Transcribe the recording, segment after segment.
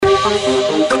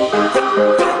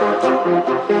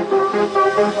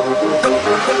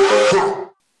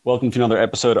Welcome to another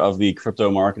episode of the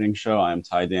Crypto Marketing Show. I'm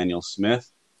Ty Daniel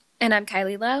Smith. And I'm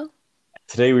Kylie Lowe.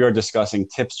 Today we are discussing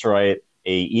tips to write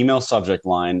a email subject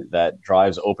line that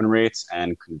drives open rates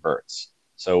and converts.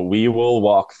 So we will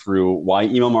walk through why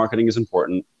email marketing is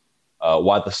important,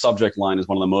 why the subject line is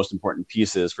one of the most important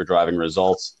pieces for driving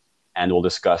results, and we'll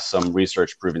discuss some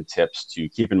research-proven tips to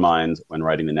keep in mind when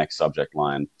writing the next subject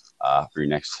line for your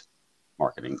next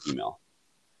marketing email.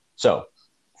 So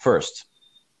first,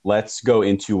 let's go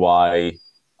into why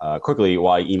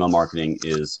email marketing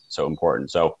is so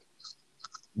important. So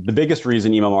the biggest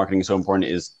reason email marketing is so important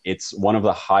is it's one of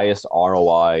the highest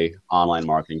ROI online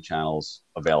marketing channels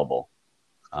available.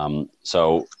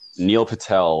 So Neil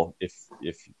Patel, if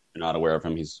you're not aware of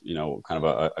him, he's kind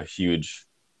of a huge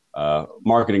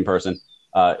marketing person.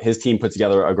 His team put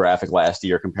together a graphic last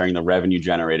year comparing the revenue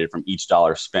generated from each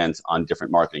dollar spent on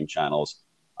different marketing channels.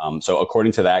 So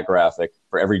according to that graphic,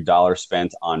 for every dollar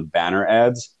spent on banner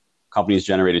ads, companies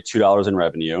generated $2 in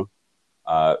revenue.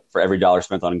 For every dollar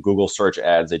spent on Google search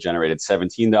ads, they generated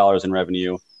 $17 in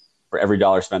revenue. For every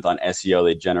dollar spent on SEO,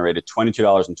 they generated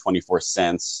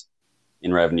 $22.24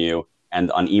 in revenue.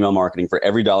 And on email marketing, for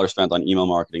every dollar spent on email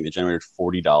marketing, they generated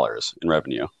 $40 in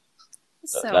revenue.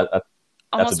 So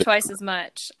almost twice as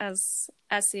much as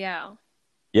SEO.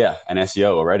 Yeah, and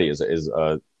SEO already is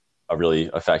a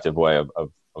really effective way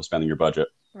of spending your budget.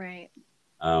 Right.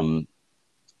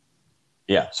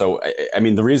 Yeah. So, I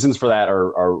mean, the reasons for that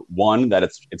are one, that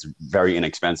it's very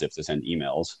inexpensive to send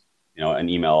emails. An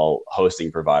email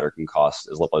hosting provider can cost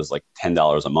as little as like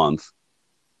 $10 a month.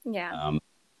 Yeah.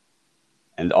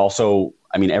 And also,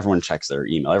 I mean, everyone checks their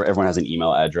email. Everyone has an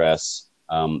email address.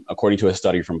 According to a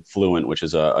study from Fluent, which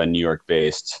is a New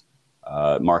York-based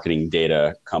marketing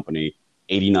data company,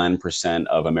 89%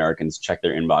 of Americans check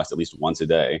their inbox at least once a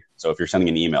day. So if you're sending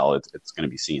an email, it's going to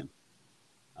be seen.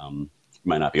 It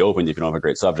might not be opened if you don't have a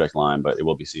great subject line, but it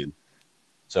will be seen.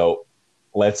 So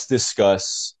let's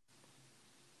discuss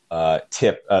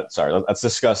let's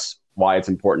discuss why it's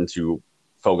important to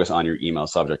focus on your email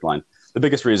subject line. The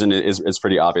biggest reason is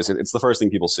pretty obvious. It's the first thing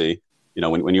people see.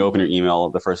 When you open your email,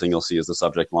 the first thing you'll see is the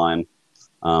subject line.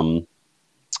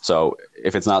 So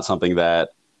if it's not something that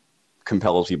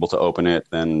compels people to open it,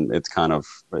 then you're kind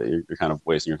of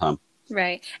wasting your time.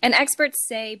 Right. And experts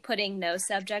say putting no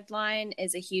subject line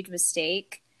is a huge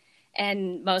mistake,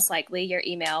 and most likely your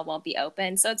email won't be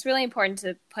open. So it's really important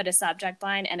to put a subject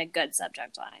line and a good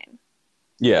subject line.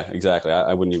 Yeah, exactly.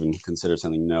 I wouldn't even consider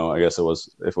sending no. I guess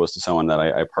if it was to someone that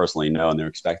I personally know and they're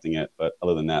expecting it. But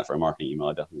other than that, for a marketing email,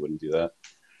 I definitely wouldn't do that.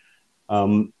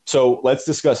 So let's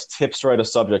discuss tips to write a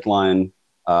subject line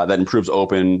that improves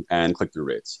open and click-through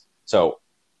rates. So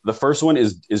the first one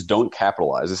is don't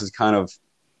capitalize. This is kind of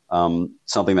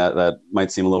something that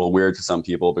might seem a little weird to some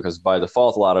people, because by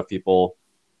default, a lot of people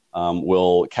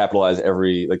will capitalize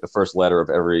the first letter of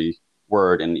every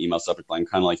word in an email subject line,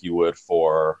 kind of like you would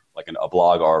for like a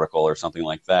blog article or something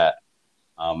like that.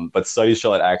 But studies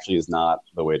show that actually is not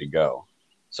the way to go.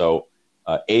 So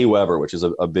Aweber, which is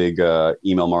a big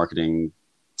email marketing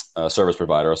service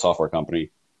provider, a software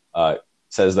company,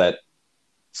 says that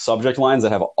subject lines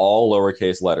that have all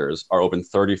lowercase letters are open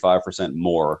 35%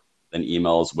 more than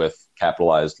emails with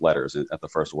capitalized letters at the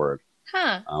first word.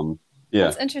 Huh. Yeah.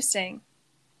 That's interesting.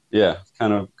 Yeah,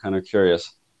 kind of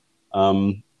curious.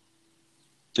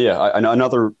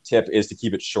 Another tip is to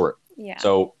keep it short. Yeah.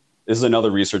 So this is another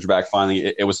research-backed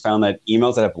finding. It was found that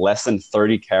emails that have less than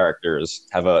 30 characters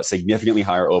have a significantly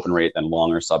higher open rate than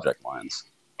longer subject lines.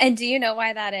 And do you know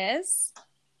why that is?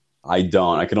 I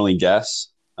don't. I can only guess.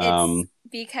 It's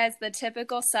because the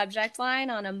typical subject line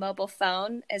on a mobile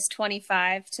phone is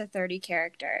 25 to 30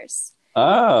 characters.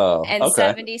 Oh, and okay.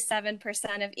 77%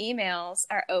 of emails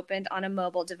are opened on a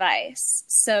mobile device.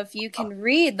 So if you can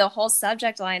read the whole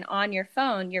subject line on your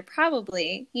phone, you're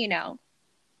probably, going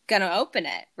to open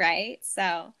it, right?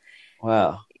 So,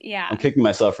 wow. Yeah. I'm kicking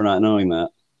myself for not knowing that.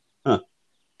 Huh.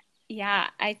 Yeah,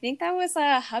 I think that was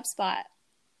a HubSpot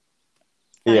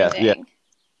finding.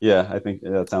 Yeah, I think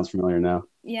that sounds familiar now.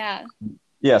 Yeah.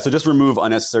 Yeah, so just remove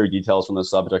unnecessary details from the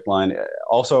subject line.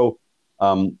 Also,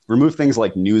 remove things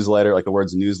like newsletter, like the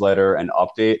words newsletter and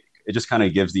update. It just kind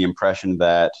of gives the impression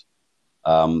that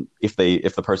if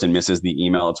the person misses the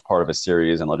email, it's part of a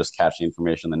series and they'll just catch the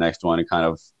information in the next one. It kind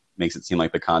of makes it seem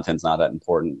like the content's not that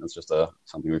important. It's just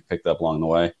something we've picked up along the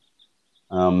way.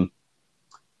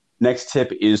 Next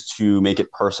tip is to make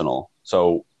it personal.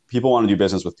 So people want to do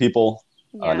business with people,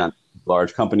 not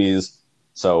large companies.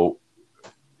 So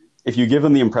if you give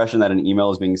them the impression that an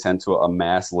email is being sent to a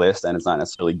mass list and it's not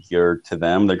necessarily geared to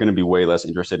them, they're going to be way less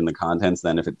interested in the contents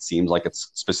than if it seems like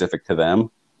it's specific to them.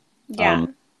 Yeah. It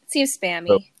seems spammy.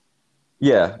 So,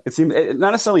 Yeah, it seems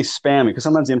not necessarily spam because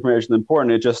sometimes the information is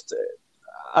important. It just,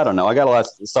 I don't know. I got a lot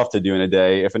of stuff to do in a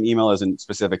day. If an email isn't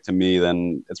specific to me,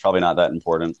 then it's probably not that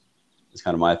important. It's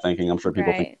kind of my thinking. I'm sure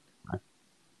people think.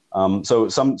 Right. So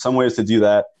some ways to do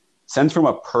that: send from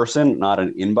a person, not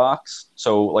an inbox.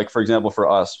 So, like for example, for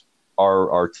us,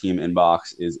 our team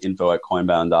inbox is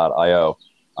info@coinbound.io.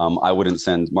 I wouldn't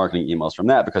send marketing emails from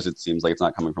that because it seems like it's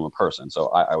not coming from a person. So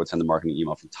I would send a marketing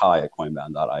email from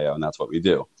Ty@coinbound.io, and that's what we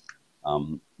do.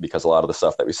 Because a lot of the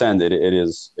stuff that we send, it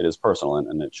is personal,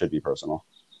 and it should be personal.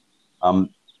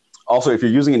 Also, if you're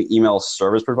using an email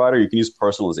service provider, you can use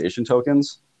personalization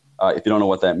tokens. If you don't know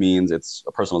what that means, it's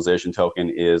a personalization token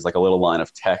is like a little line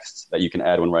of text that you can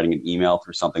add when writing an email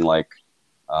through something like,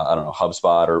 I don't know,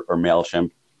 HubSpot or MailChimp,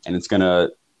 and it's going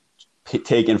to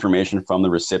take information from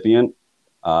the recipient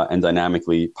and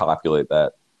dynamically populate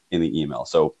that in the email.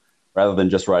 So rather than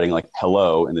just writing like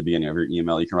hello in the beginning of your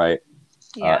email, you can write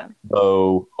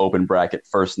hello, open bracket,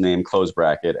 first name, close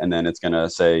bracket, and then it's going to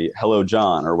say hello,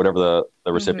 John, or whatever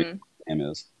the recipient name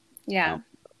is. Yeah.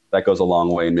 That goes a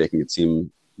long way in making it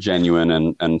seem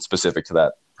genuine and specific to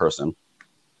that person.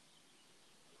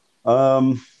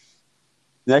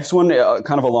 Next one,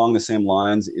 kind of along the same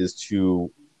lines, is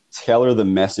to tailor the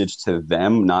message to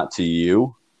them, not to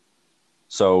you.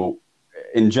 So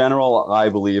in general, I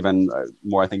believe, and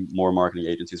I think more marketing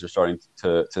agencies are starting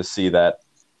to see that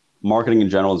marketing in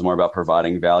general is more about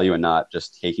providing value and not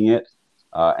just taking it.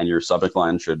 And your subject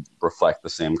line should reflect the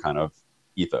same kind of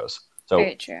ethos. So,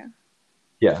 very true.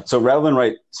 Yeah. So rather than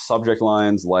write subject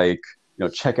lines like,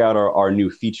 check out our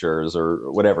new features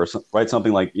or whatever, write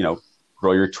something like,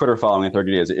 grow your Twitter following in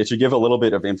 30 days. It should give a little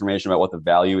bit of information about what the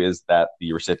value is that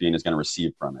the recipient is going to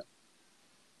receive from it.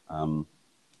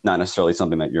 Not necessarily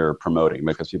something that you're promoting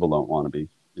because people don't want to be,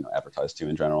 advertised to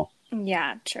in general.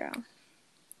 Yeah, true.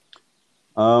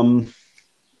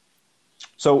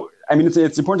 So, I mean,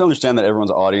 it's important to understand that everyone's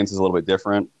audience is a little bit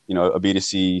different. A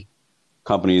B2C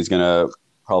company is going to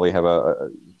probably have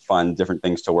find different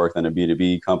things to work than a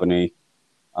B2B company.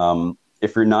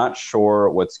 If you're not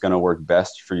sure what's going to work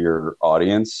best for your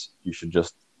audience, you should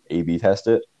just A/B test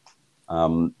it.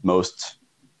 Most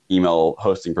email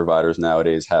hosting providers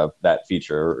nowadays have that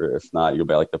feature. If not, you'll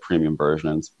buy like the premium version,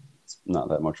 and it's not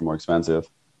that much more expensive.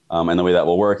 And the way that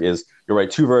will work is you'll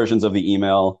write two versions of the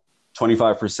email.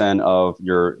 25% of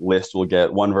your list will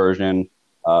get one version.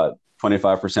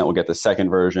 25% will get the second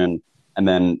version. And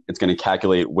then it's going to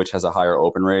calculate which has a higher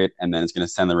open rate. And then it's going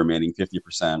to send the remaining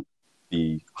 50%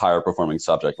 the higher performing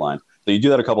subject line. So you do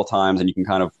that a couple times and you can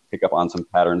kind of pick up on some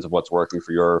patterns of what's working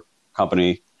for your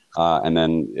company. And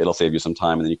then it'll save you some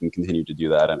time, and then you can continue to do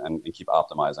that and keep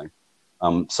optimizing.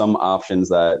 Some options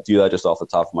that do that just off the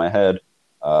top of my head,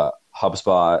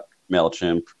 HubSpot,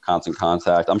 MailChimp, Constant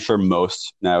Contact. I'm sure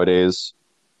most nowadays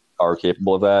are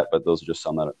capable of that, but those are just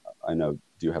some that I know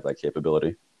do have that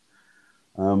capability.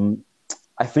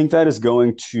 I think that is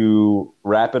going to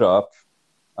wrap it up.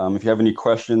 If you have any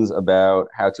questions about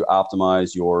how to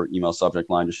optimize your email subject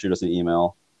line, just shoot us an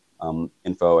email,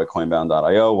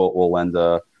 info@coinbound.io. We'll lend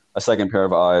a second pair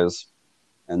of eyes.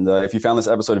 And if you found this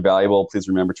episode valuable, please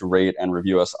remember to rate and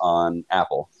review us on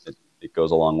Apple. It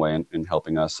goes a long way in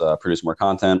helping us produce more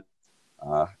content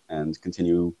and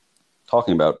continue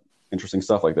talking about interesting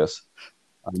stuff like this.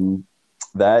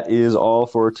 That is all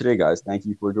for today, guys. Thank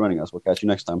you for joining us. We'll catch you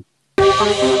next time.